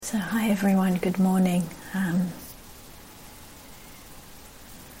So hi everyone, good morning.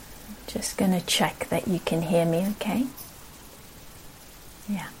 Just going to check that you can hear me okay.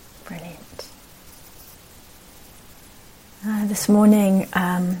 Yeah, brilliant. This morning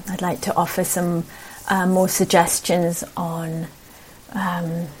I'd like to offer some more suggestions on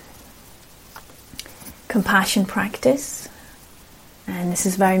compassion practice. And this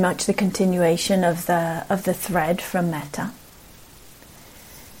is very much the continuation of the thread from metta.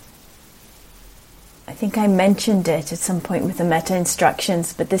 I think I mentioned it at some point with the metta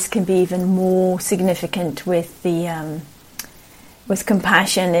instructions, but this can be even more significant with the with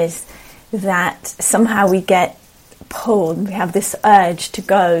compassion, is that somehow we get pulled. We have this urge to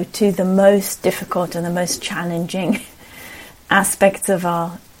go to the most difficult and the most challenging aspects of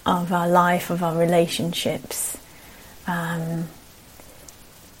our life, of our relationships, and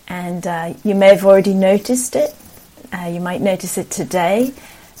you may have already noticed it. You might notice it today.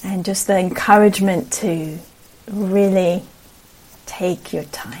 And just the encouragement to really take your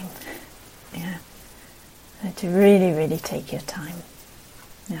time. Yeah. To really, really take your time.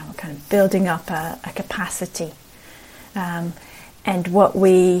 We're kind of building up a capacity. And what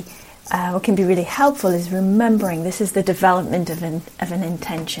can be really helpful is remembering this is the development of an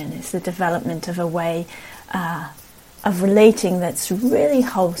intention. It's the development of a way of relating that's really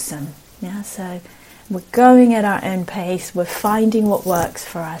wholesome. Yeah. So we're going at our own pace. We're finding what works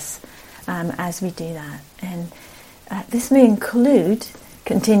for us as we do that. And this may include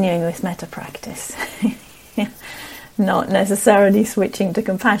continuing with metta practice. Not necessarily switching to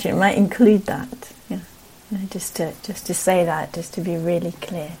compassion. It might include that. Yeah. Just to say that, just to be really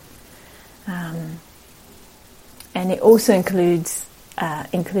clear. And it also includes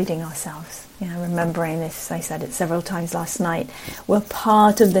including ourselves. Remembering this, I said it several times last night. We're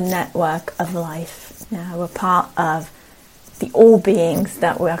part of the network of life. We're part of the all beings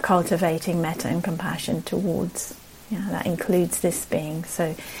that we are cultivating metta and compassion towards. That includes this being.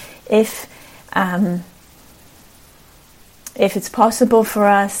 So if it's possible for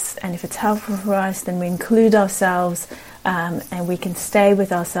us and if it's helpful for us, then we include ourselves and we can stay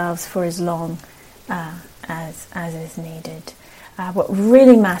with ourselves for as long as is needed. What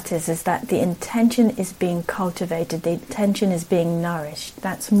really matters is that the intention is being cultivated, the intention is being nourished.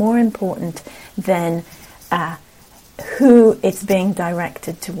 That's more important than who it's being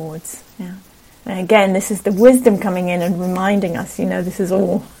directed towards. Yeah. And again, this is the wisdom coming in and reminding us, this is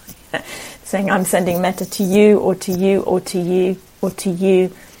all saying I'm sending metta to you or to you or to you or to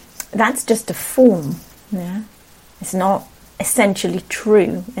you. That's just a form. Yeah. It's not essentially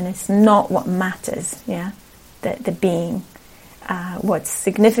true, and it's not what matters. Yeah. The being. What's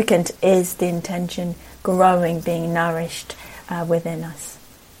significant is the intention growing, being nourished within us.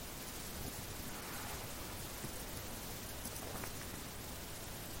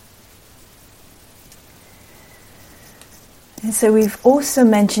 And so we've also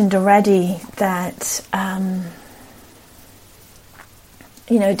mentioned already that,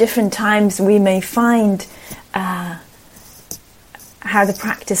 different times we may find how the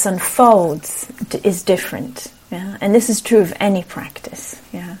practice unfolds is different. Yeah, and this is true of any practice.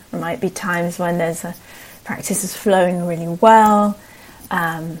 Yeah, there might be times when practice is flowing really well.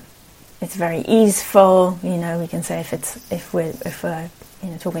 It's very easeful. We can say if we're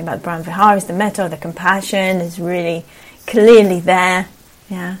talking about the Brahma Viharas, the metta, the compassion is really clearly there.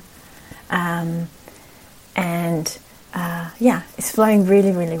 Yeah, it's flowing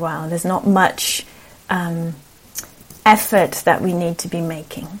really, really well. There's not much effort that we need to be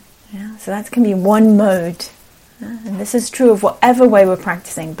making. Yeah, so that can be one mode. And this is true of whatever way we're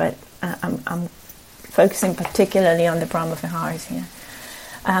practicing, but I'm focusing particularly on the Brahma Viharas here.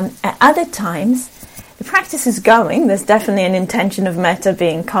 At other times, the practice is going. There's definitely an intention of metta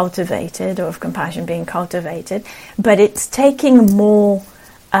being cultivated or of compassion being cultivated, but it's taking more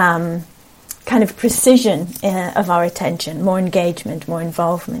kind of precision of our attention, more engagement, more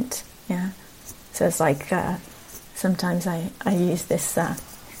involvement. Yeah. So it's like sometimes I use this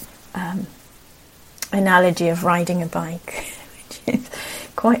analogy of riding a bike, which is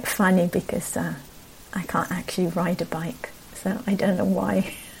quite funny because I can't actually ride a bike, so I don't know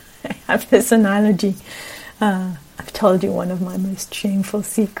why I have this analogy. I've told you one of my most shameful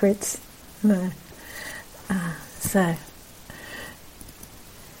secrets. So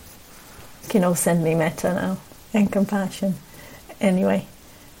you can all send me metta now and compassion. Anyway.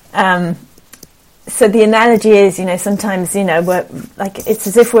 So the analogy is, sometimes, we're like, it's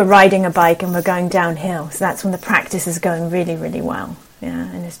as if we're riding a bike and we're going downhill. So that's when the practice is going really, really well. Yeah,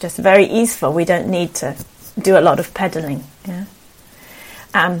 and it's just very easeful. We don't need to do a lot of pedaling. Yeah.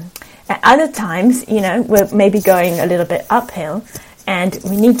 At other times, we're maybe going a little bit uphill, And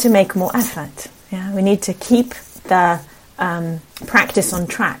we need to make more effort. Yeah, we need to keep the practice on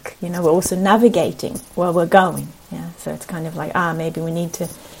track. We're also navigating where we're going. Yeah, so it's kind of like, maybe we need to,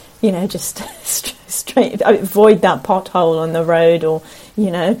 just straight avoid that pothole on the road, or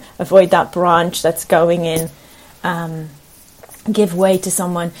avoid that branch that's going in. Give way to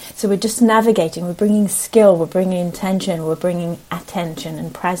someone. So we're just navigating. We're bringing skill. We're bringing intention. We're bringing attention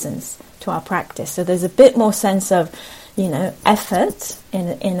and presence to our practice. So there's a bit more sense of, effort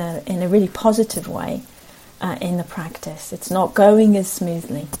in a really positive way in the practice. It's not going as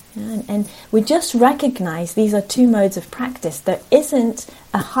smoothly, and we just recognize these are two modes of practice. There isn't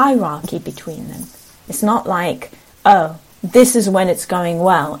a hierarchy between them. It's not like, this is when it's going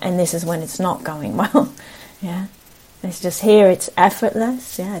well and this is when it's not going well. Yeah. It's just here it's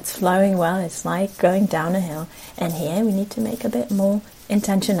effortless, it's flowing well, it's like going down a hill. And here we need to make a bit more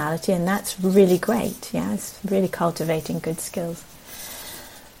intentionality, and that's really great. It's really cultivating good skills.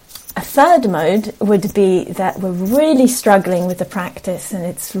 A third mode would be that we're really struggling with the practice and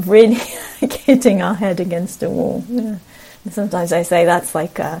it's really like hitting our head against a wall. Yeah. And sometimes I say that's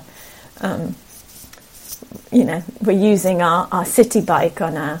like we're using our city bike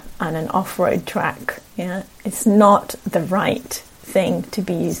on an off-road track. Yeah, it's not the right thing to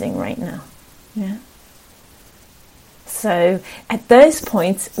be using right now. Yeah. So at those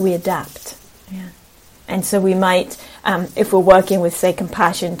points we adapt. Yeah. And so we might, if we're working with, say,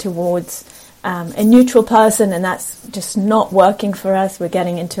 compassion towards a neutral person, and that's just not working for us, we're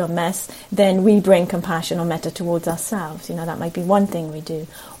getting into a mess, then we bring compassion or metta towards ourselves. That might be one thing we do.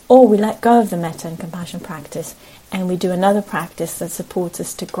 Or we let go of the metta and compassion practice and we do another practice that supports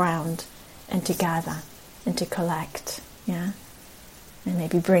us to ground and to gather and to collect, and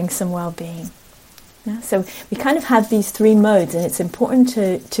maybe bring some well-being. Yeah? So we kind of have these three modes, and it's important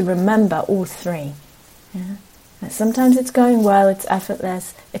to remember all three. Yeah? Sometimes it's going well, it's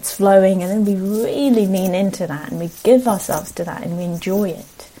effortless, it's flowing, and then we really lean into that and we give ourselves to that and we enjoy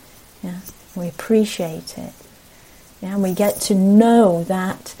it. Yeah? We appreciate it. Yeah? And we get to know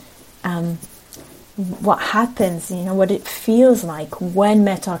that what happens, what it feels like when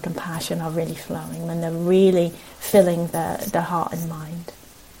metta or compassion are really flowing, when they're really filling the heart and mind.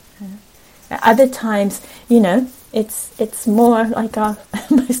 Yeah? At other times, it's more like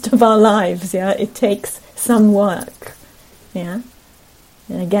most of our lives. Yeah, it takes some work. Yeah,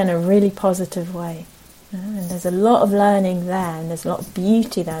 and again, a really positive way. Yeah? And there's a lot of learning there, and there's a lot of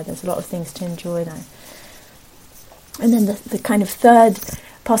beauty there. There's a lot of things to enjoy there. And then the kind of third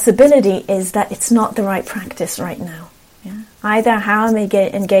possibility is that it's not the right practice right now. Yeah? Either how am I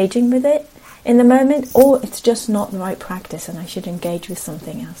engaging with it in the moment, or it's just not the right practice and I should engage with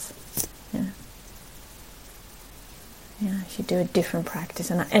something else. I should do a different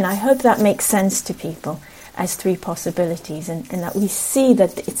practice. And I hope that makes sense to people as three possibilities, and that we see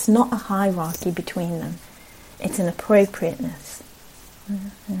that it's not a hierarchy between them. It's an appropriateness.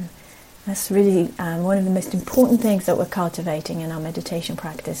 That's really one of the most important things that we're cultivating in our meditation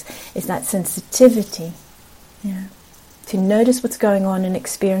practice, is that sensitivity, to notice what's going on in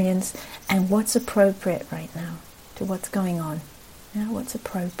experience and what's appropriate right now to what's going on. What's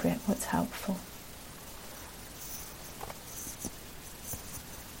appropriate, what's helpful.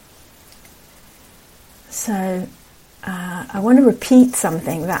 So I want to repeat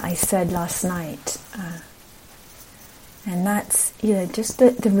something that I said last night. And that's, just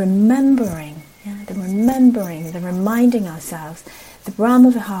the remembering, the reminding ourselves, the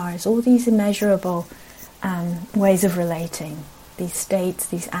Brahma Viharas, all these immeasurable ways of relating, these states,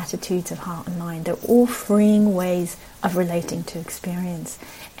 these attitudes of heart and mind, they're all freeing ways of relating to experience.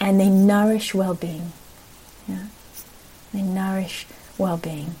 And they nourish well-being. They nourish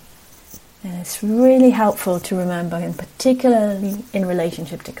well-being. And it's really helpful to remember, and particularly in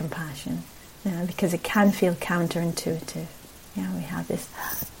relationship to compassion. Because it can feel counterintuitive. We have this,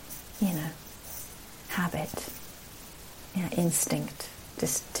 habit, instinct,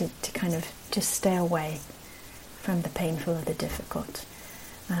 just to kind of just stay away from the painful or the difficult.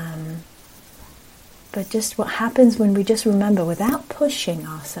 But just what happens when we just remember without pushing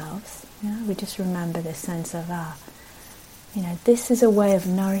ourselves, we just remember this sense of, this is a way of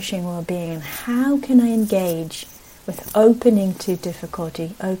nourishing well-being, and how can I engage with opening to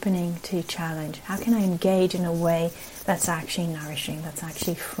difficulty, opening to challenge? How can I engage in a way that's actually nourishing, that's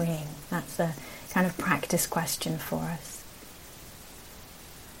actually freeing? That's the kind of practice question for us.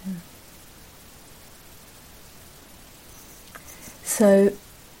 So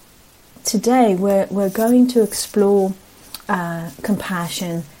today we're going to explore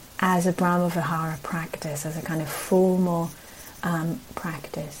compassion as a Brahma Vihara practice, as a kind of formal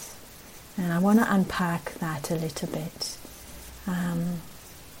practice. And I want to unpack that a little bit.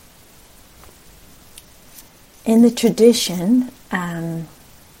 In the tradition,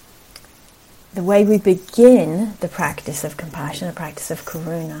 the way we begin the practice of compassion, the practice of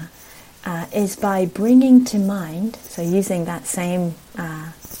karuna, is by bringing to mind, so using that same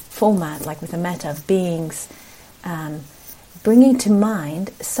format, like with the metta of beings, bringing to mind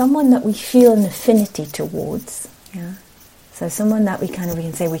someone that we feel an affinity towards, yeah? So someone that we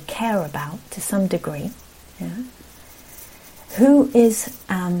can say we care about to some degree, yeah? Who is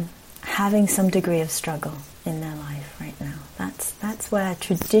having some degree of struggle in their life right now. That's where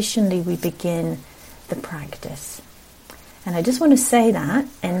traditionally we begin the practice. And I just want to say that,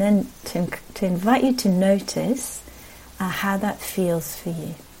 and then to invite you to notice how that feels for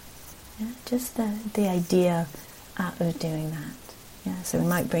you. Yeah? Just the idea of doing that. Yeah? So we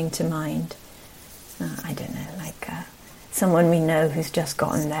might bring to mind, I don't know, like someone we know who's just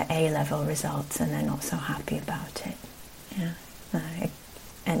gotten their A-level results and they're not so happy about it. Yeah?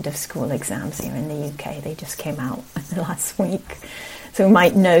 End of school exams here in the UK, they just came out last week. So we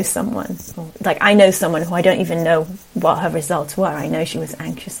might know someone, like I know someone who I don't even know what her results were. I know she was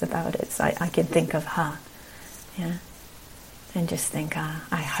anxious about it, so I can think of her, yeah, and just think,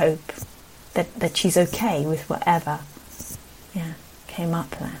 I hope that she's okay with whatever, yeah, came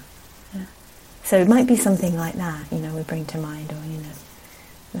up there. Yeah. So it might be something like that, we bring to mind, or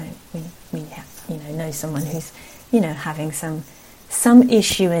we know someone who's having some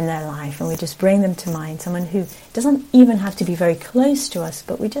issue in their life, and we just bring them to mind, someone who doesn't even have to be very close to us,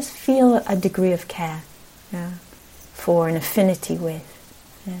 but we just feel a degree of care, yeah, for, an affinity with.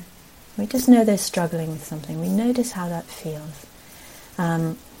 Yeah. We just know they're struggling with something. We notice how that feels.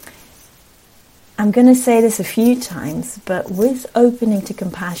 I'm going to say this a few times, but with opening to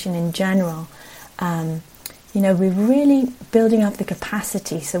compassion in general, we're really building up the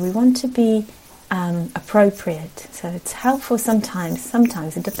capacity, so we want to be appropriate. So it's helpful sometimes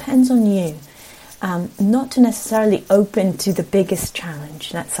it depends on you, not to necessarily open to the biggest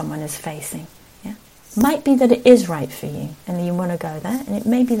challenge that someone is facing. Yeah? Might be that it is right for you and you want to go there, and it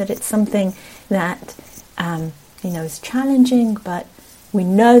may be that it's something that is challenging, but we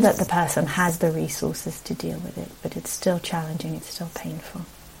know that the person has the resources to deal with it, but it's still challenging, it's still painful.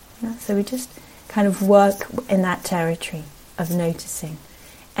 Yeah? So we just kind of work in that territory of noticing,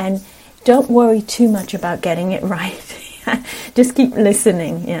 and don't worry too much about getting it right. Just keep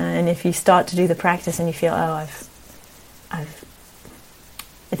listening, yeah. And if you start to do the practice and you feel,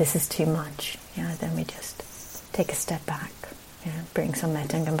 this is too much, yeah, then we just take a step back, yeah, bring some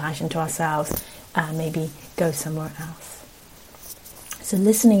metta and compassion to ourselves, maybe go somewhere else. So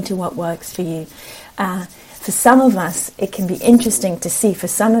listening to what works for you. For some of us, it can be interesting to see. For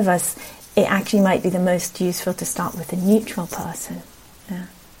some of us, it actually might be the most useful to start with a neutral person. Yeah.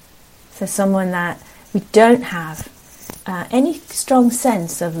 So someone that we don't have any strong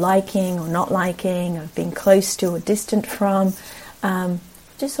sense of liking or not liking, of being close to or distant from,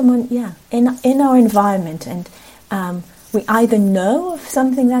 just someone, yeah, in our environment, and we either know of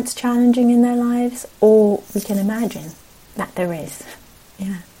something that's challenging in their lives, or we can imagine that there is,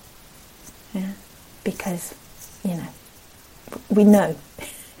 yeah, because we know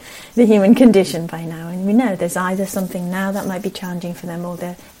the human condition by now, and we know there's either something now that might be challenging for them, or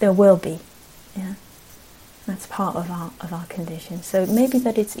there will be. Yeah, that's part of our condition. So maybe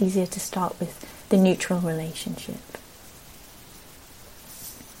that it's easier to start with the neutral relationship.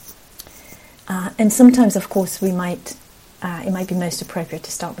 And sometimes, of course, it might be most appropriate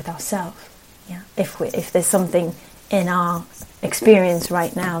to start with ourselves. Yeah, if there's something in our experience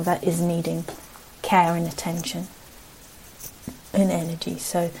right now that is needing care and attention and energy.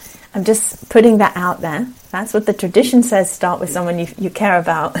 So I'm just putting that out there. That's what the tradition says. Start with someone you care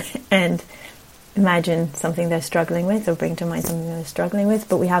about and imagine something they're struggling with, or bring to mind something they're struggling with.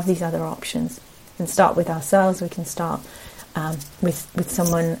 But we have these other options. We can start with ourselves. We can start with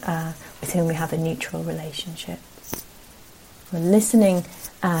someone with whom we have a neutral relationship. We're listening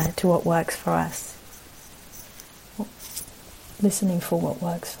to what works for us. Listening for what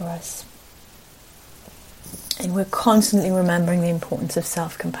works for us. And we're constantly remembering the importance of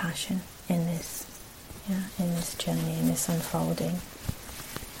self-compassion in this journey, in this unfolding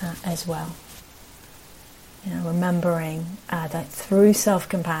as well. Remembering that through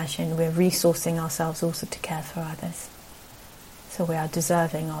self-compassion we're resourcing ourselves also to care for others. So we are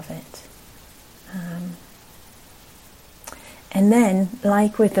deserving of it. And then,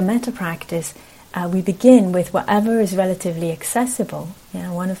 like with the metta practice, we begin with whatever is relatively accessible,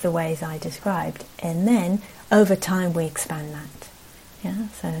 one of the ways I described, and then over time we expand that. Yeah,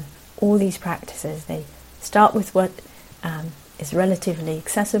 so all these practices, they start with what is relatively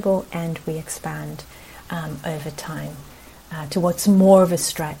accessible, and we expand over time. to what's more of a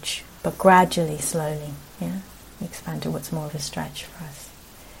stretch, but gradually, slowly, yeah, expand to what's more of a stretch for us.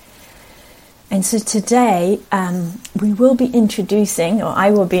 And so today we will be introducing, or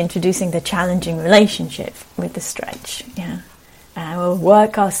I will be introducing, the challenging relationship with the stretch. Yeah, we'll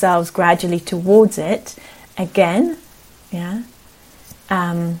work ourselves gradually towards it again. Yeah,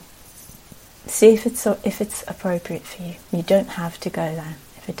 see if it's appropriate for you. You don't have to go there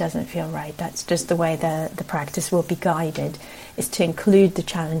if it doesn't feel right. That's just the way the practice will be guided, is to include the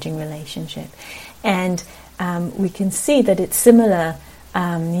challenging relationship. And we can see that it's similar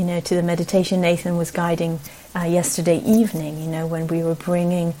to the meditation Nathan was guiding yesterday evening, when we were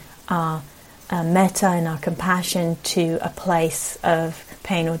bringing our metta and our compassion to a place of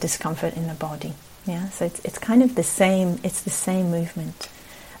pain or discomfort in the body. Yeah, so it's kind of the same. It's the same movement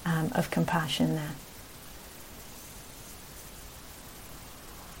of compassion there.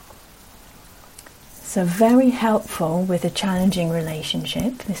 So very helpful with a challenging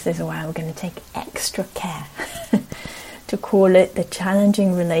relationship. This is why we're going to take extra care to call it the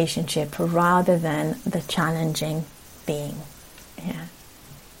challenging relationship rather than the challenging being.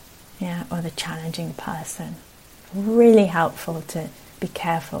 Yeah, or the challenging person. Really helpful to be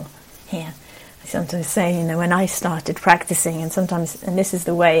careful here. I sometimes say, when I started practicing, and this is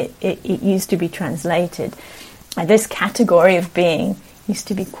the way it used to be translated, this category of being used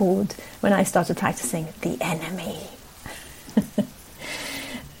to be called, when I started practicing, the enemy.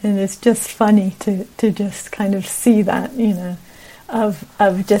 And it's just funny to just kind of see that,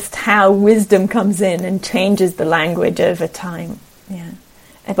 of just how wisdom comes in and changes the language over time. Yeah.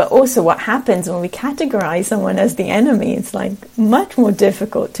 But also what happens when we categorize someone as the enemy, it's like much more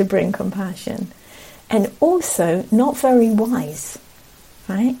difficult to bring compassion. And also not very wise,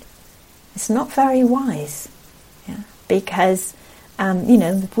 right? It's not very wise. Yeah. Because,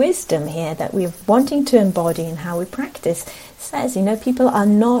 the wisdom here that we're wanting to embody in how we practice says, people are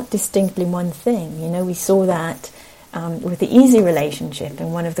not distinctly one thing. We saw that with the easy relationship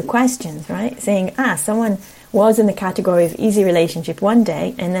in one of the questions, right? Saying, someone was in the category of easy relationship one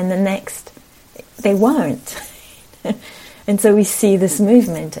day, and then the next, they weren't. And so we see this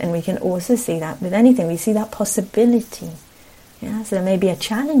movement, and we can also see that with anything. We see that possibility. Yeah, so there may be a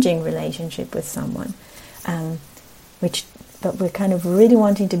challenging relationship with someone, but we're kind of really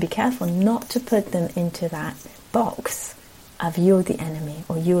wanting to be careful not to put them into that box of you're the enemy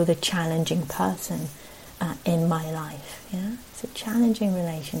or you're the challenging person in my life. Yeah, it's a challenging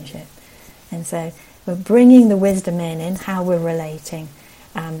relationship, and so we're bringing the wisdom in how we're relating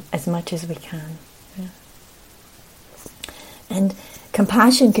as much as we can. Yeah. And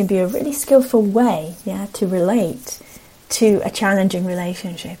compassion can be a really skillful way, to relate to a challenging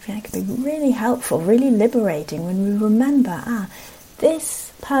relationship. Yeah, it can be really helpful, really liberating when we remember,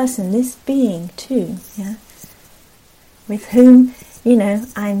 this person, this being too, with whom,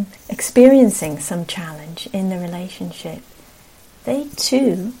 I'm experiencing some challenge in the relationship. They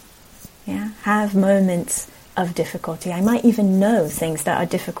too, have moments of difficulty. I might even know things that are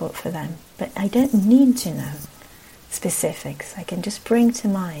difficult for them, but I don't need to know specifics. I can just bring to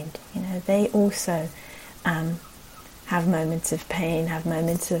mind, they also have moments of pain, have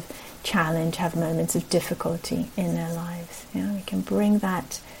moments of challenge, have moments of difficulty in their lives. We can bring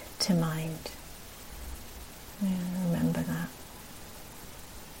that to mind. Remember that.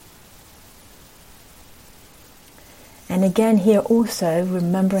 And again here also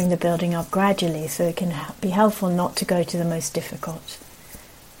remembering the building up gradually, so it can be helpful not to go to the most difficult,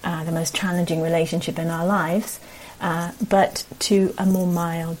 the most challenging relationship in our lives, but to a more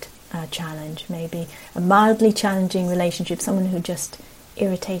mild challenge, maybe a mildly challenging relationship, someone who just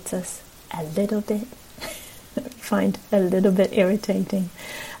irritates us a little bit, find a little bit irritating,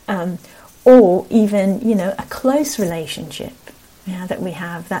 or even a close relationship that we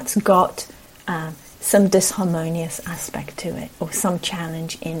have that's got some disharmonious aspect to it, or some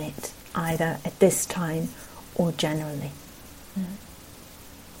challenge in it, either at this time or generally.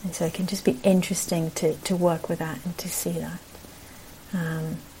 And so it can just be interesting to work with that and to see that.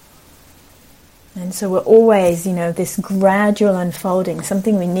 And so we're always, this gradual unfolding,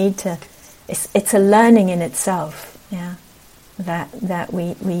 something we need to, it's a learning in itself, that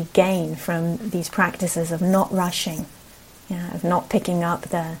we gain from these practices of not rushing, of not picking up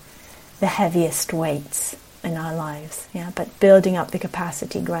the heaviest weights in our lives, but building up the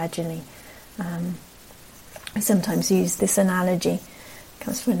capacity gradually. I sometimes use this analogy, it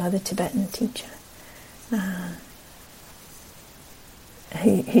comes from another Tibetan teacher.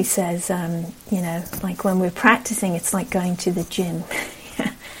 He says, like when we're practicing, it's like going to the gym.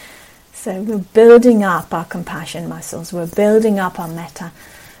 So we're building up our compassion muscles, we're building up our metta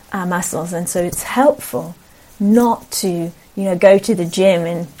muscles, and so it's helpful not to go to the gym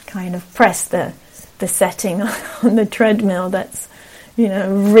and kind of press the setting on the treadmill that's,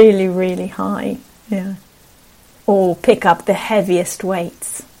 really, really high. Yeah. Or pick up the heaviest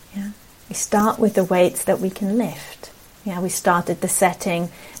weights. Yeah. We start with the weights that we can lift. Yeah. We start at the setting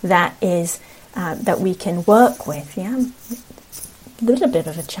that is that we can work with. Yeah. A little bit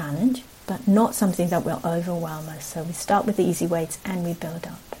of a challenge, but not something that will overwhelm us. So we start with the easy weights and we build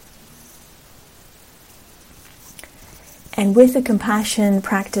up. And with the compassion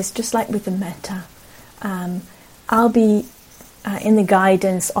practice, just like with the metta, I'll be in the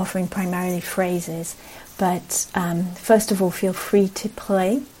guidance offering primarily phrases, but first of all, feel free to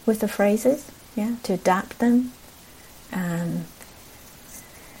play with the phrases, to adapt them.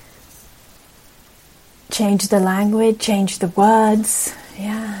 Change the language, change the words,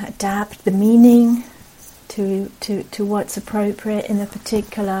 adapt the meaning to what's appropriate in the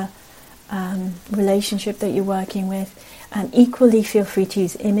particular relationship that you're working with. Equally, feel free to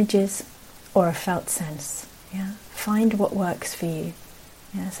use images or a felt sense. Find what works for you.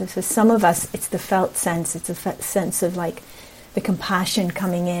 So for some of us, it's the felt sense. It's a sense of like the compassion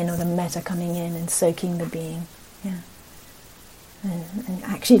coming in or the metta coming in and soaking the being. And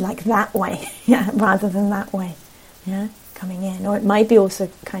actually like that way, rather than that way, coming in. Or it might be also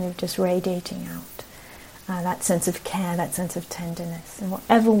kind of just radiating out. That sense of care, that sense of tenderness. In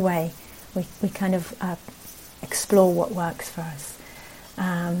whatever way, we kind of explore what works for us.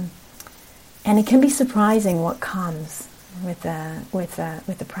 And it can be surprising what comes with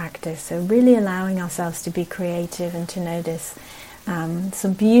the practice. So really allowing ourselves to be creative and to notice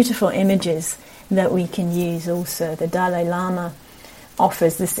some beautiful images that we can use also. The Dalai Lama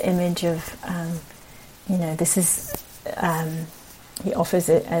offers this image of, this is, he offers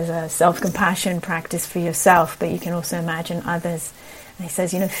it as a self-compassion practice for yourself, but you can also imagine others. And he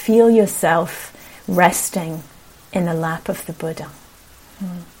says, feel yourself resting in the lap of the Buddha.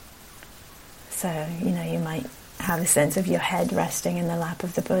 So, you might have a sense of your head resting in the lap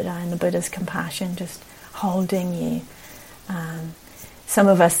of the Buddha and the Buddha's compassion just holding you. Some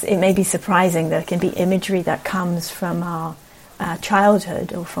of us, it may be surprising, there can be imagery that comes from our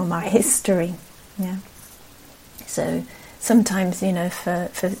childhood or from our history. So sometimes,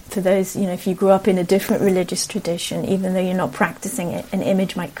 for those, if you grew up in a different religious tradition, even though you're not practicing it, an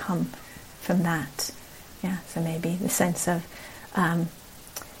image might come from that. So maybe the sense of,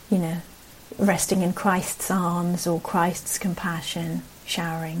 resting in Christ's arms or Christ's compassion,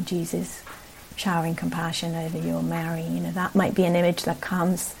 Jesus showering compassion over you, or Mary. That might be an image that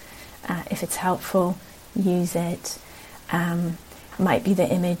comes. If it's helpful, use it. Might be the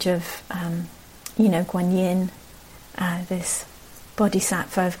image of, Guan Yin, this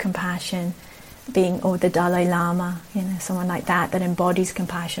bodhisattva of compassion, or the Dalai Lama, someone like that embodies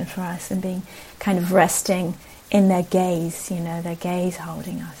compassion for us and being kind of resting in their gaze, their gaze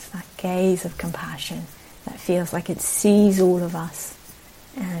holding us, that gaze of compassion that feels like it sees all of us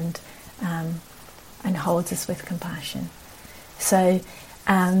and holds us with compassion. So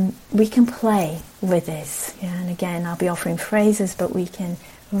we can play with this, and again, I'll be offering phrases, but we can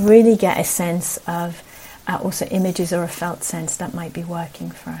really get a sense of also images or a felt sense that might be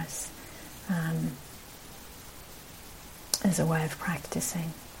working for us as a way of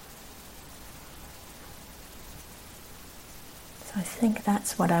practicing. So I think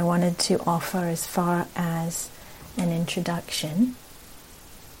that's what I wanted to offer as far as an introduction.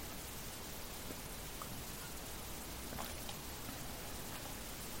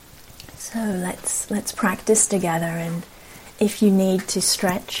 So let's practice together, and if you need to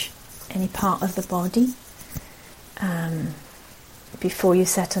stretch any part of the body before you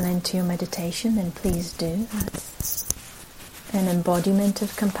settle into your meditation, then please do. That's an embodiment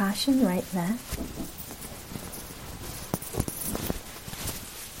of compassion right there.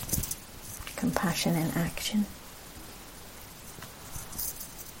 Compassion in action.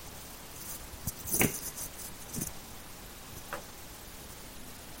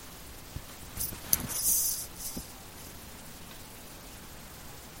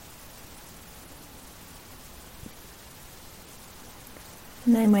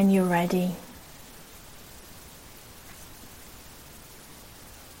 And then when you're ready,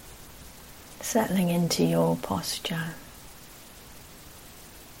 settling into your posture.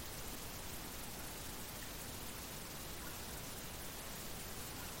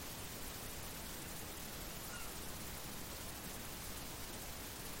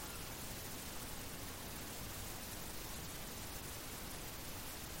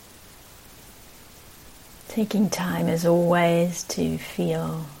 Taking time as always to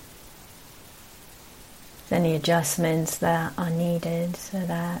feel any adjustments that are needed so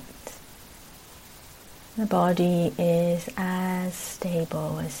that The body is as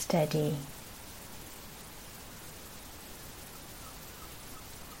stable, as steady,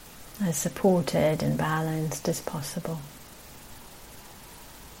 as supported and balanced as possible.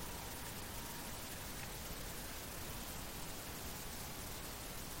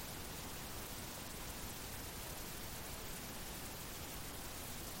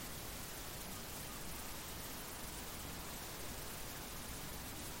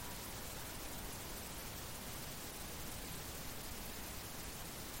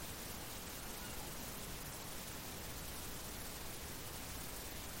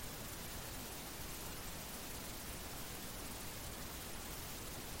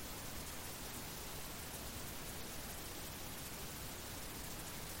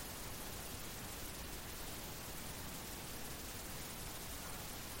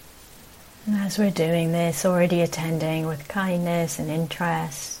 And as we're doing this, already attending with kindness and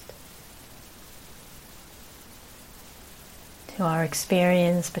interest to our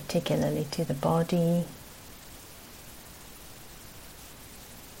experience, particularly to the body.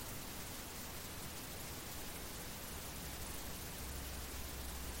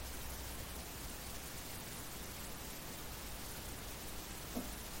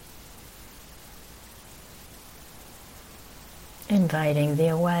 Inviting the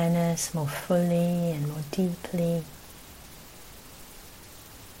awareness more fully and more deeply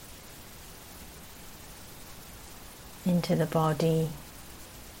into the body.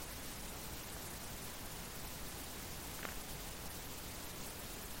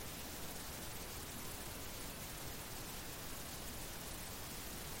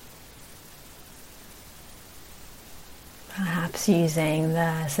 Perhaps using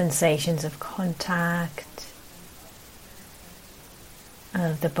the sensations of contact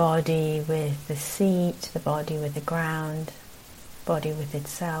of the body with the seat, the body with the ground, body with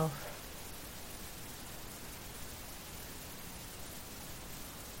itself.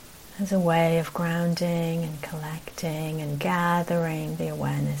 As a way of grounding and collecting and gathering the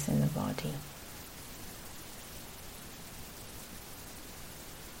awareness in the body.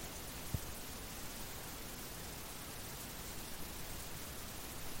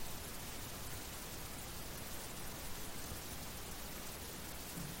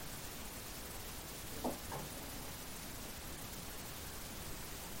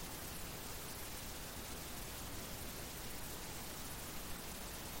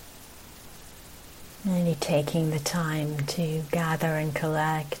 Really taking the time to gather and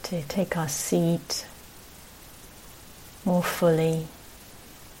collect, to take our seat more fully.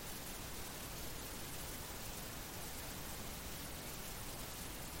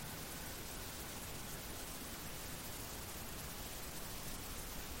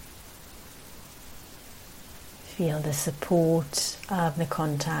 Feel the support of the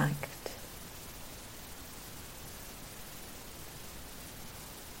contact.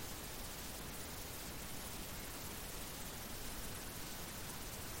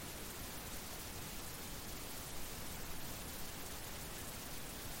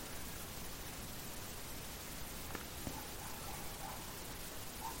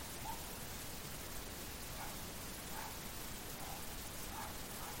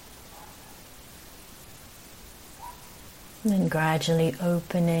 And then gradually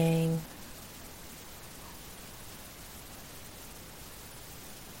opening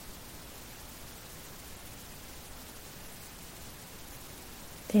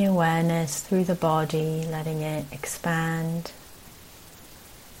the awareness through the body, letting it expand.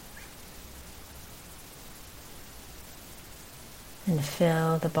 And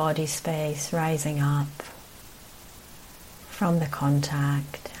fill the body space, rising up from the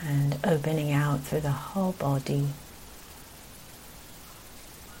contact and opening out through the whole body.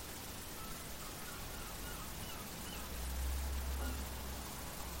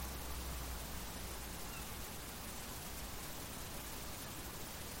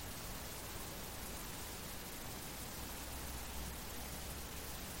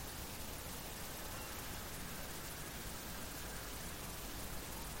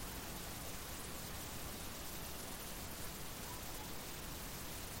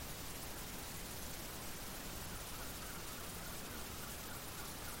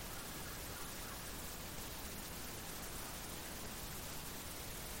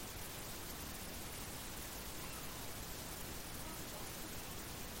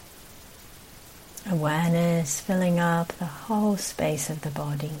 Awareness filling up the whole space of the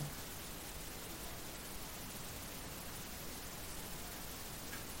body.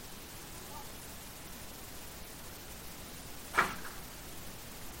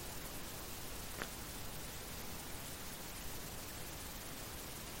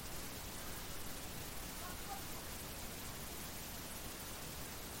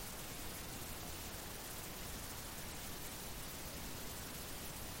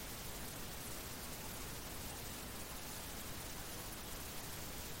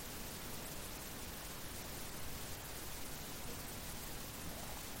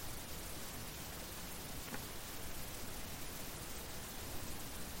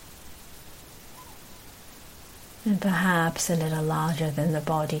 and perhaps a little larger than the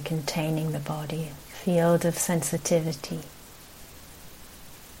body, containing the body, a field of sensitivity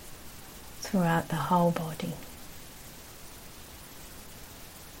throughout the whole body.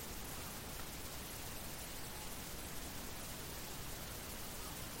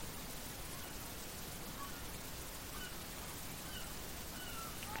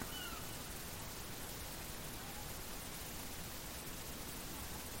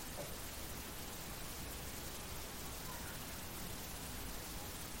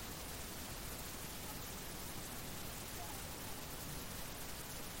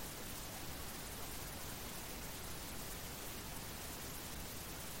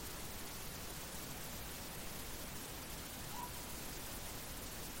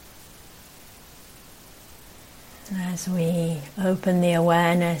 As we open the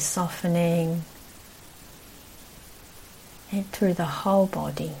awareness, softening it through the whole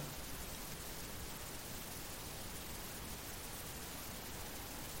body.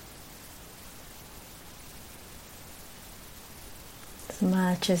 As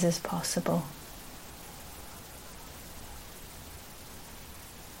much as is possible.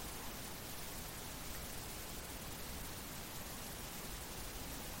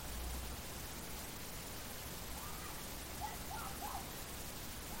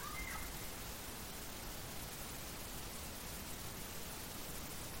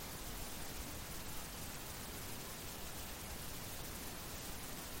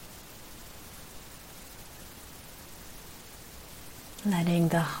 Letting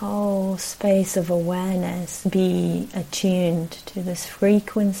the whole space of awareness be attuned to this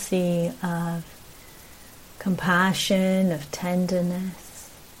frequency of compassion, of tenderness,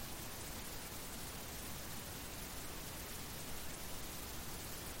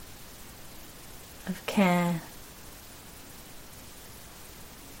 of care.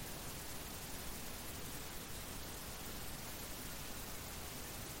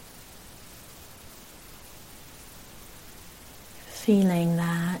 Feeling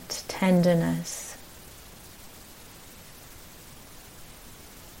that tenderness,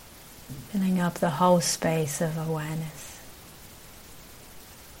 filling up the whole space of awareness.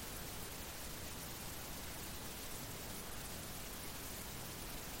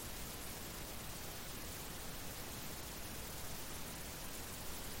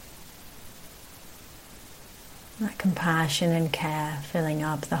 That compassion and care filling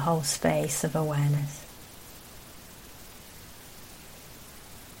up the whole space of awareness.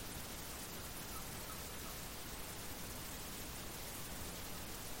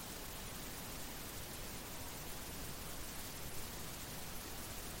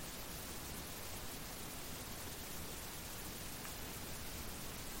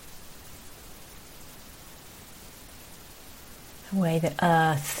 The way the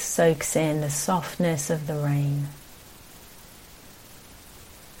earth soaks in the softness of the rain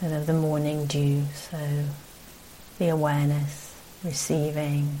and of the morning dew, so the awareness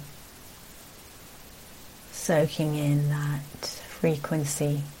receiving, soaking in that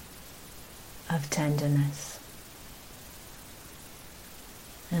frequency of tenderness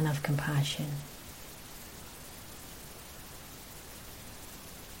and of compassion.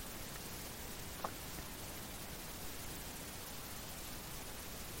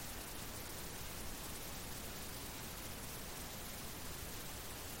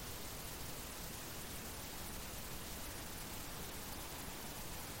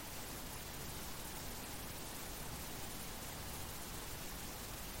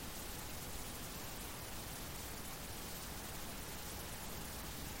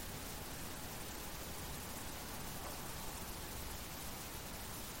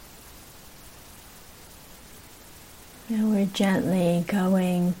 Now we're gently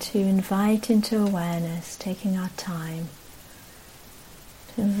going to invite into awareness, taking our time,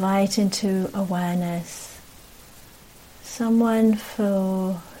 to invite into awareness someone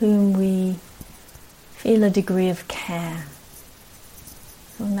for whom we feel a degree of care,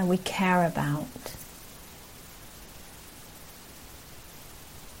 someone that we care about.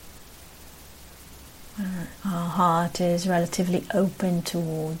 Our heart is relatively open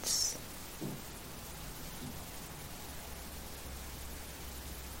towards.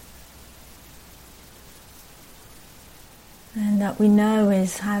 And that we know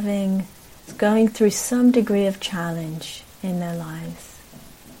is going through some degree of challenge in their lives.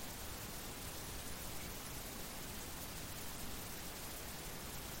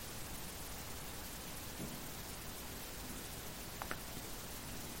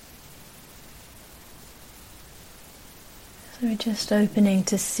 So we're just opening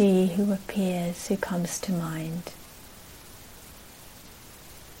to see who appears, who comes to mind.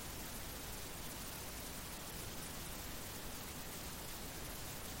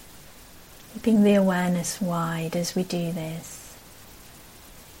 keeping the awareness wide as we do this,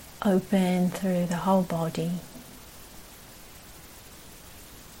 open through the whole body.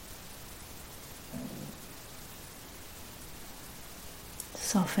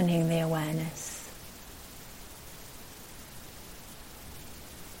 Softening the awareness.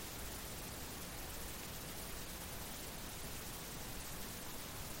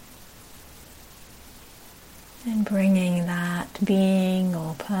 And bringing that being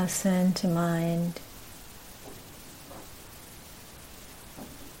or person to mind.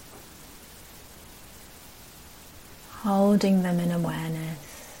 Holding them in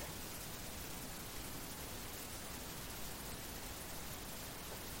awareness.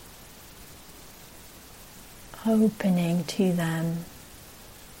 Opening to them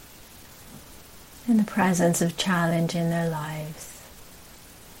in the presence of challenge in their lives.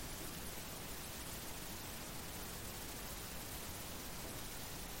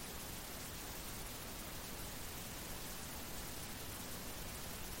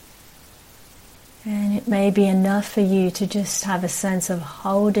 And it may be enough for you to just have a sense of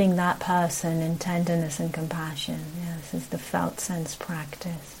holding that person in tenderness and compassion. Yeah, this is the felt sense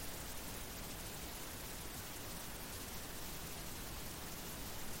practice.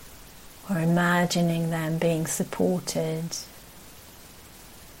 Or imagining them being supported.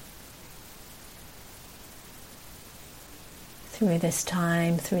 Through this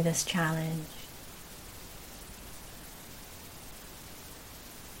time, through this challenge.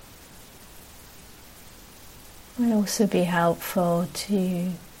 It might also be helpful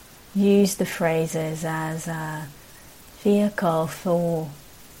to use the phrases as a vehicle for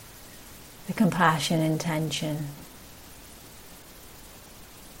the compassion intention.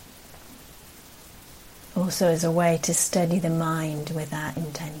 Also as a way to steady the mind with that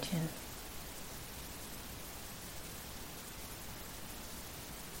intention.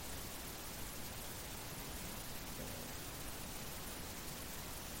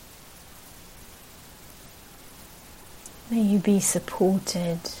 May you be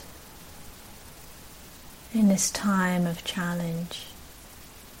supported in this time of challenge.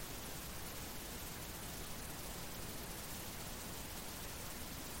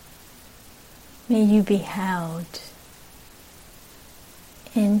 May you be held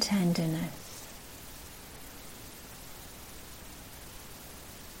in tenderness.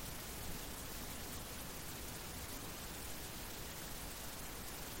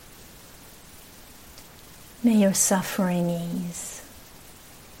 May your suffering ease.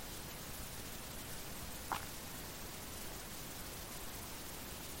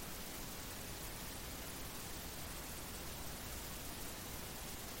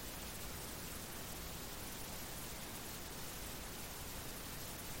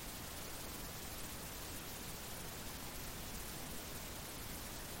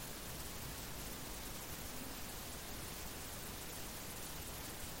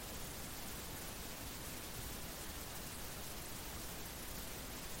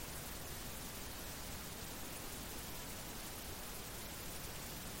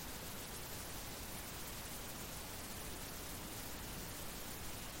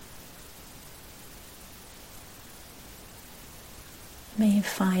 May you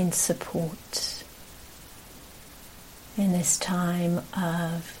find support in this time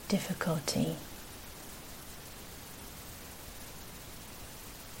of difficulty.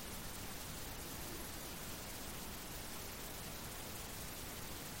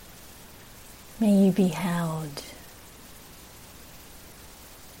 May you be held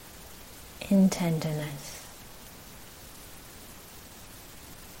in tenderness.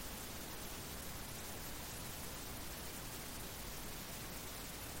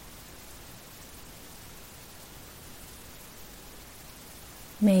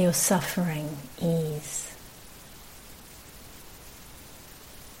 May your suffering ease.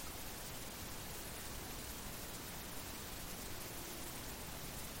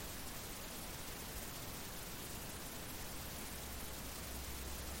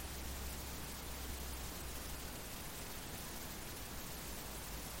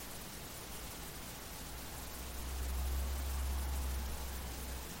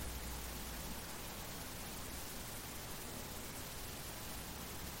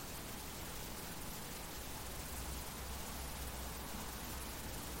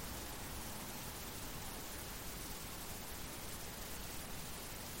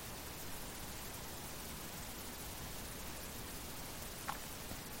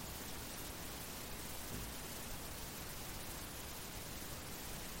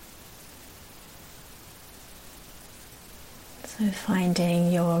 So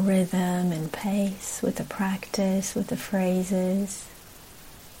finding your rhythm and pace with the practice, with the phrases.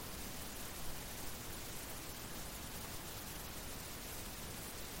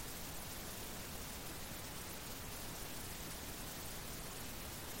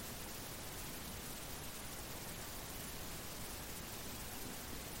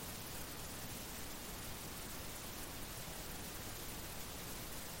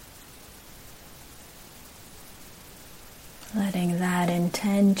 letting that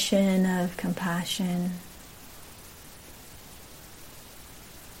intention of compassion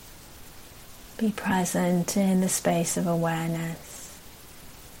be present in the space of awareness.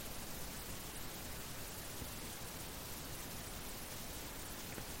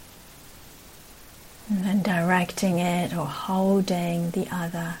 And then directing it or holding the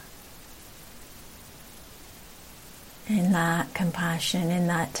other in that compassion, in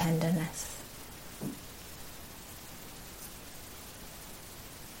that tenderness.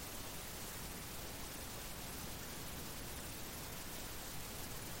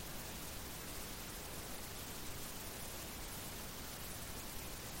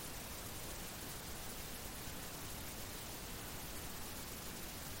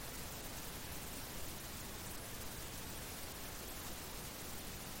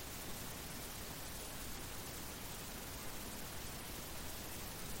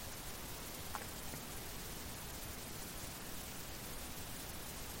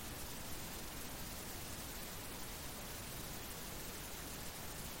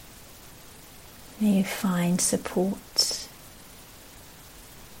 May you find support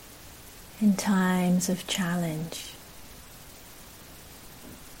in times of challenge.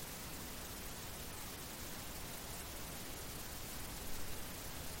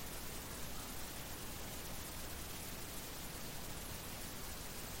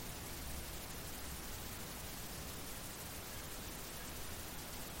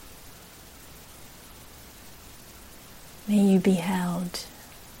 May you be held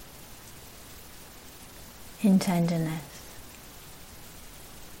in tenderness.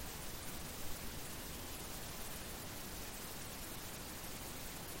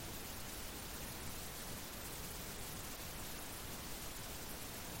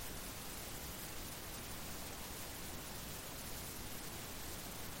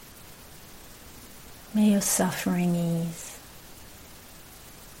 May your suffering ease.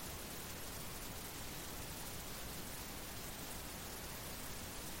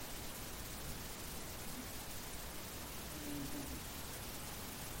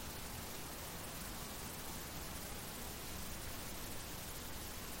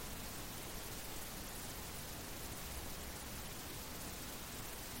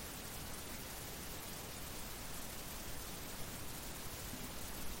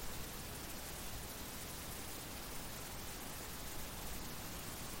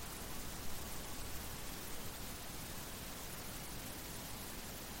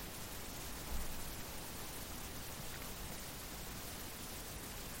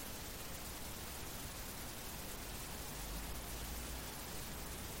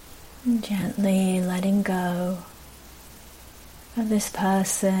 And gently letting go of this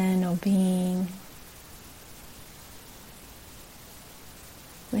person or being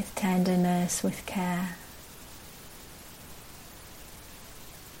with tenderness, with care.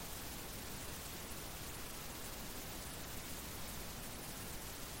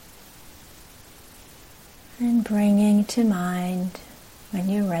 And bringing to mind, when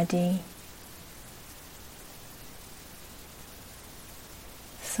you're ready,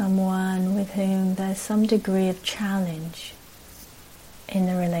 someone with whom there's some degree of challenge in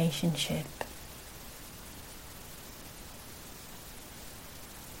the relationship.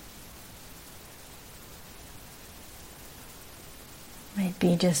 Might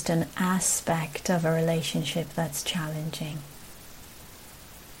be just an aspect of a relationship that's challenging.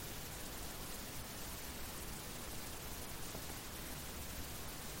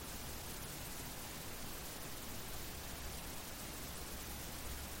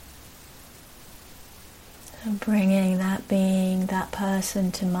 So bringing that being, that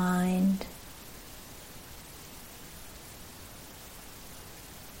person to mind.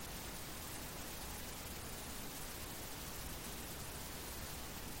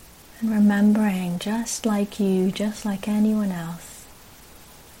 And remembering, just like you, just like anyone else,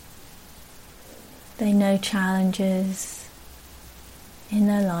 they know challenges in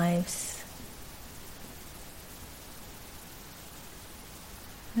their lives.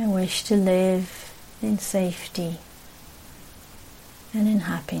 They wish to live in safety and in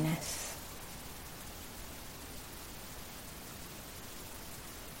happiness.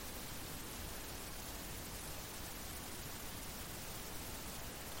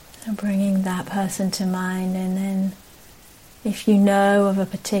 So bringing that person to mind, and then if you know of a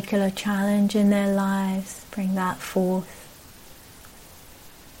particular challenge in their lives, bring that forth.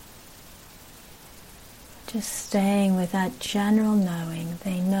 Just staying with that general knowing.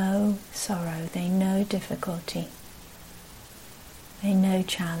 They know sorrow, they know difficulty, they know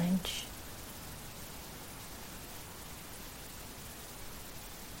challenge.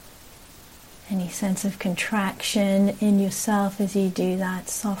 Any sense of contraction in yourself as you do that,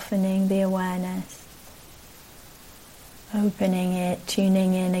 softening the awareness, opening it,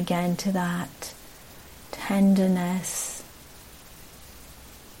 tuning in again to that tenderness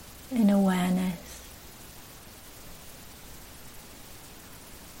in awareness.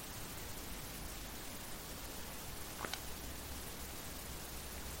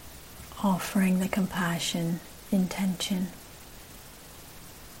 Offering the compassion intention.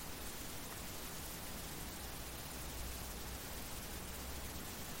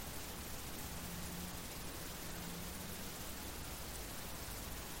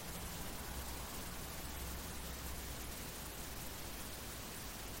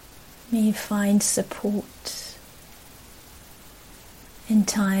 May you find support in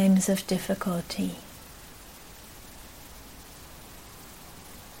times of difficulty.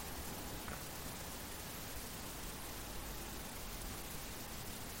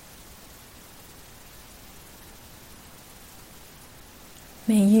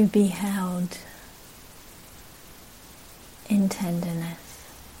 May you be held in tenderness.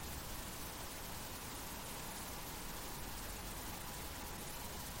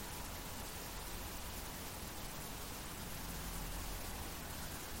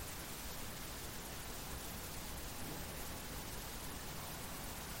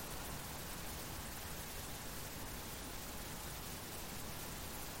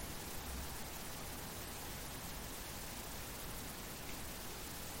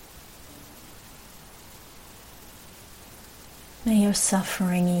 May your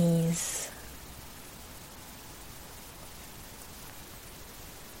suffering ease.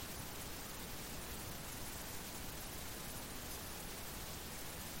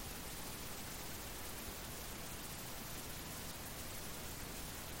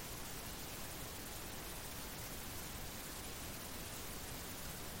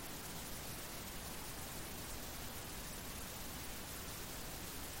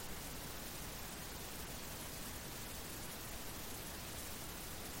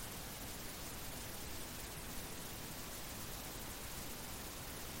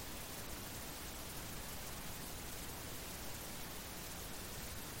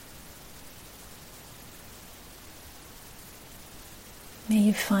 May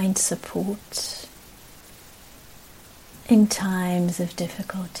you find support in times of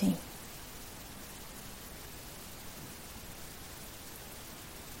difficulty.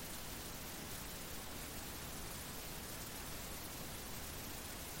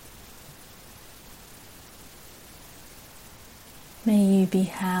 May you be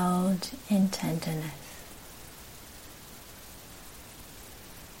held in tenderness.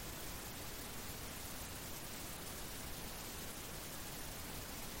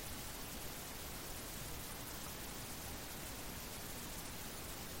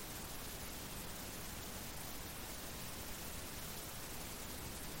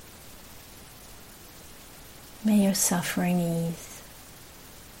 May your suffering ease.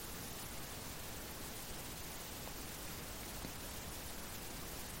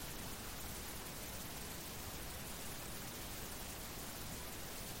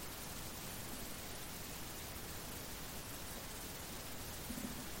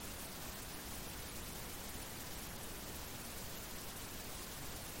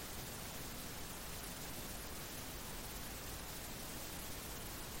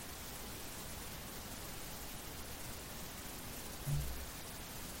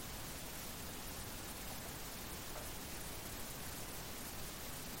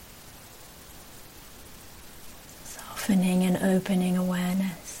 Softening and opening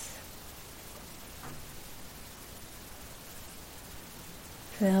awareness,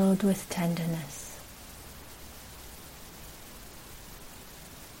 filled with tenderness.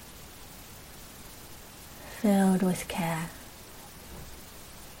 Filled with care.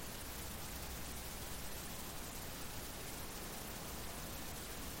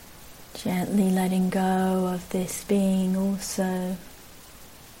 Gently letting go of this being also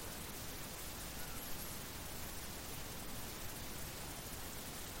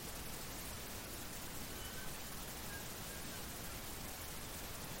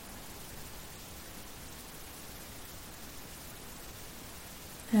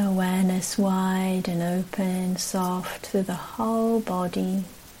awareness wide and open, soft through the whole body.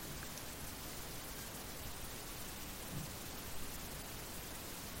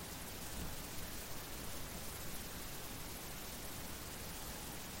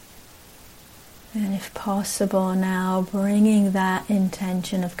 And if possible now, bringing that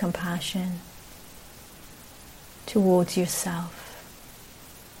intention of compassion towards yourself.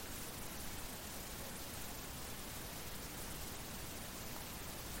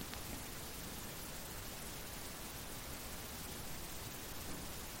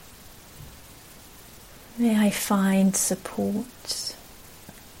 May I find support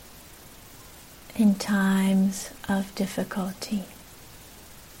in times of difficulty.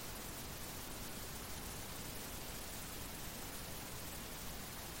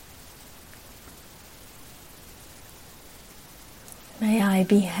 May I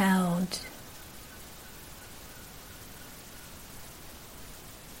be held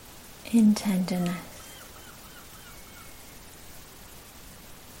in tenderness.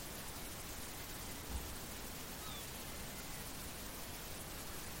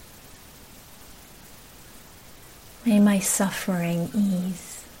 May my suffering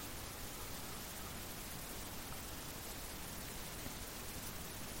ease.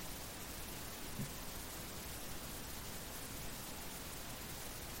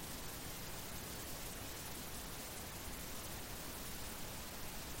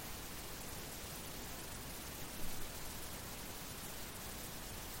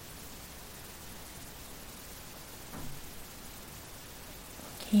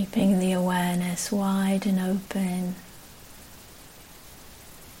 Keeping the awareness wide and open.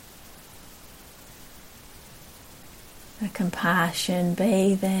 The compassion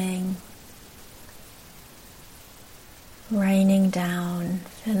bathing, raining down,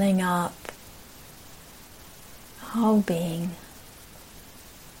 filling up the whole being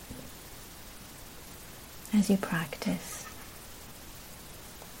as you practice.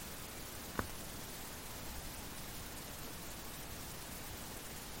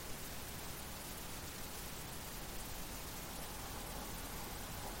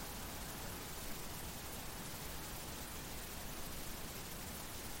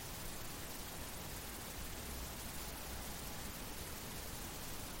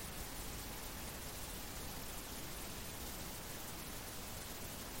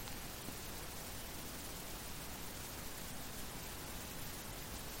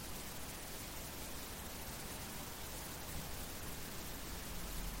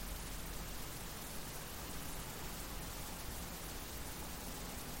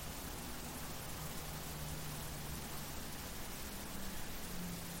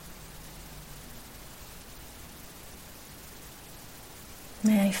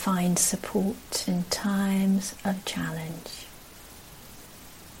 May I find support in times of challenge.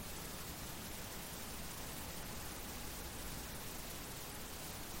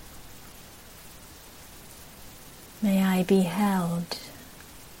 May I be held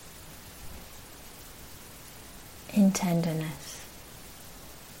in tenderness.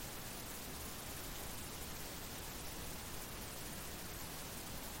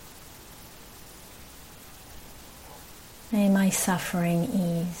 May my suffering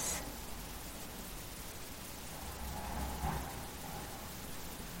ease.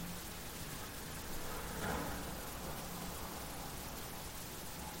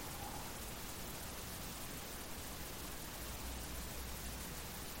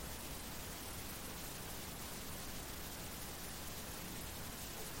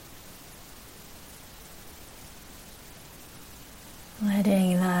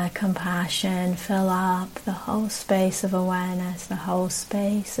 Letting the compassion fill up the whole space of awareness, the whole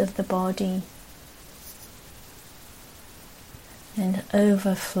space of the body, and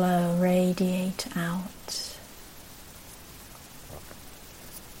overflow, radiate out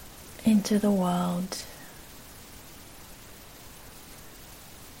into the world,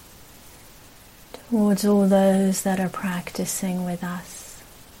 towards all those that are practicing with us.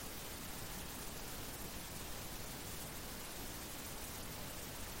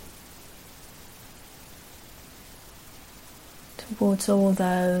 Towards all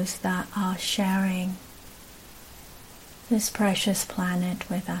those that are sharing this precious planet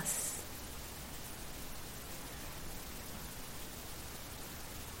with us.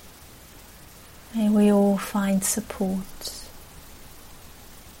 May we all find support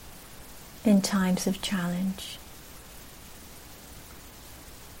in times of challenge.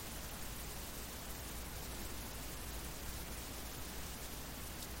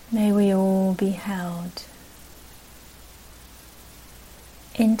 May we all be held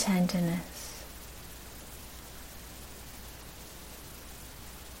in tenderness.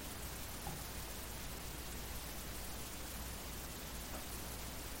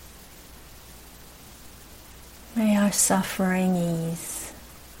 May our suffering ease.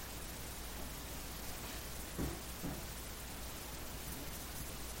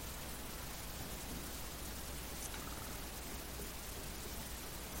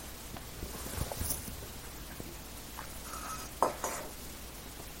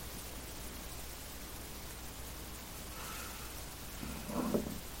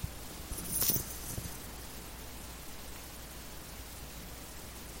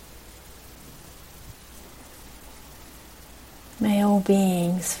 May all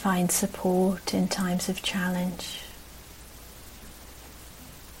beings find support in times of challenge.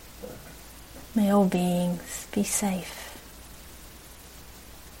 May all beings be safe.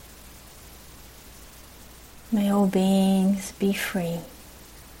 May all beings be free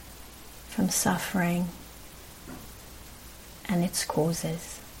from suffering and its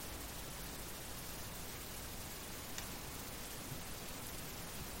causes.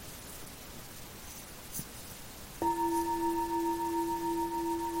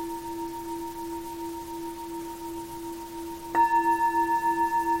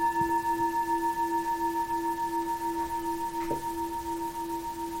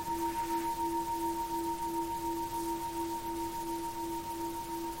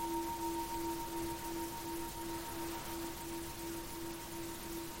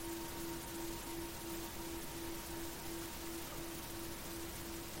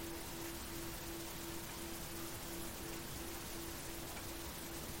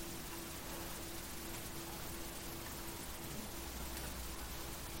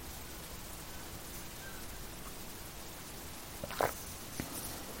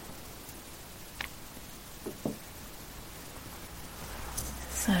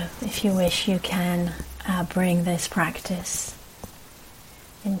 So, if you wish, you can bring this practice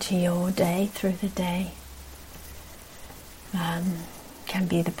into your day, through the day. Can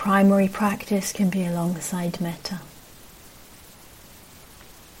be the primary practice, can be alongside metta.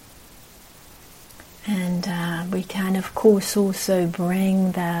 And we can, of course, also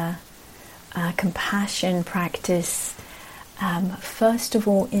bring the compassion practice first of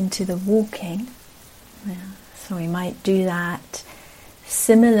all into the walking. Yeah. So we might do that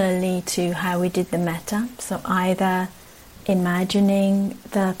similarly to how we did the metta. So either imagining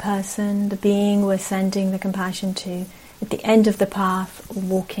the person, the being we're sending the compassion to, at the end of the path,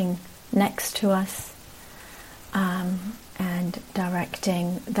 walking next to us, and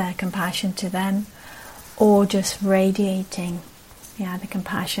directing their compassion to them, or just radiating the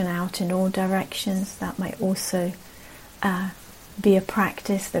compassion out in all directions. That might also be a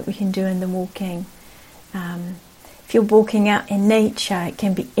practice that we can do in the walking. If you're walking out in nature, it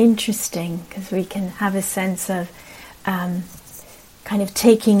can be interesting because we can have a sense of kind of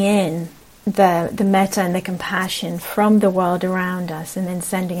taking in the metta and the compassion from the world around us and then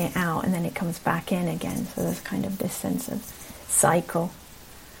sending it out, and then it comes back in again. So there's kind of this sense of cycle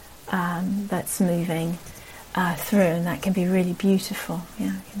that's moving through, and that can be really beautiful.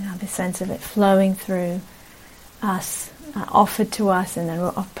 Yeah, you can have a sense of it flowing through us, offered to us, and then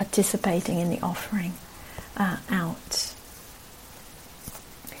we're participating in the offering out.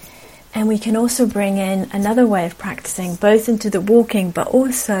 And we can also bring in another way of practicing, both into the walking but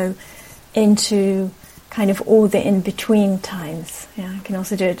also into kind of all the in-between times. Yeah, you can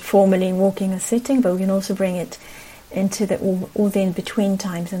also do it formally in walking or sitting, but we can also bring it into all the in-between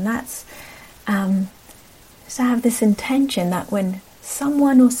times, and that's to have this intention that when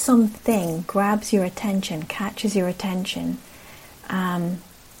someone or something grabs your attention, catches your attention,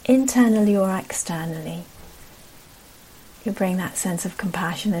 internally or externally, you bring that sense of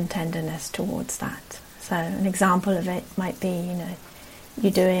compassion and tenderness towards that. So an example of it might be,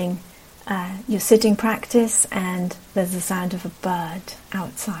 you're doing your sitting practice and there's the sound of a bird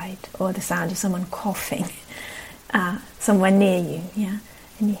outside, or the sound of someone coughing somewhere near you, yeah?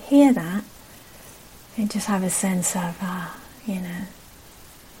 And you hear that, and just have a sense of,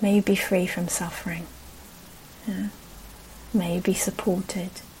 may you be free from suffering. Yeah? May you be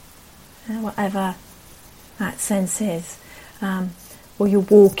supported. Whatever that sense is. Or you're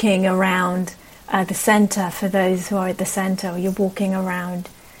walking around the centre, for those who are at the centre, or you're walking around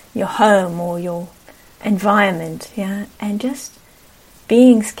your home or your environment, yeah, and just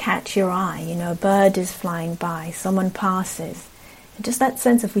beings catch your eye. A bird is flying by, someone passes, and just that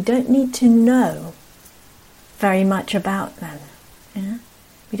sense of we don't need to know very much about them. Yeah?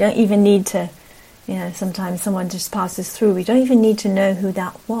 We don't even need to, sometimes someone just passes through. We don't even need to know who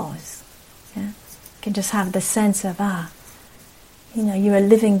that was. Yeah? You can just have the sense of you're a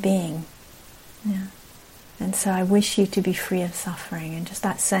living being. Yeah. And so I wish you to be free of suffering, and just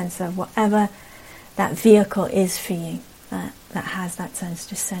that sense of whatever that vehicle is for you, that has that sense,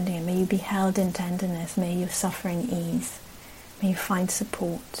 just sending it. May you be held in tenderness, may your suffering ease, may you find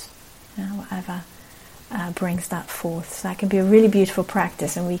support, whatever brings that forth. So that can be a really beautiful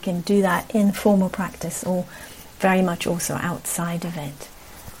practice, and we can do that in formal practice or very much also outside of it.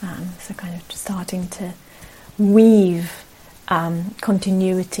 So kind of starting to weave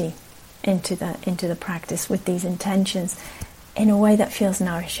continuity into the practice with these intentions in a way that feels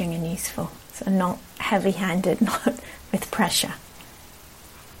nourishing and useful. So not heavy-handed, not with pressure.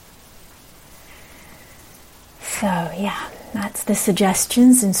 So, yeah, that's the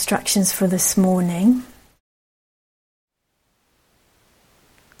suggestions, instructions for this morning.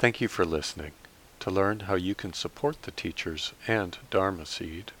 Thank you for listening. To learn how you can support the teachers and Dharma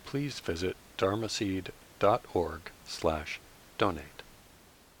Seed, please visit dharmaseed.org/donate.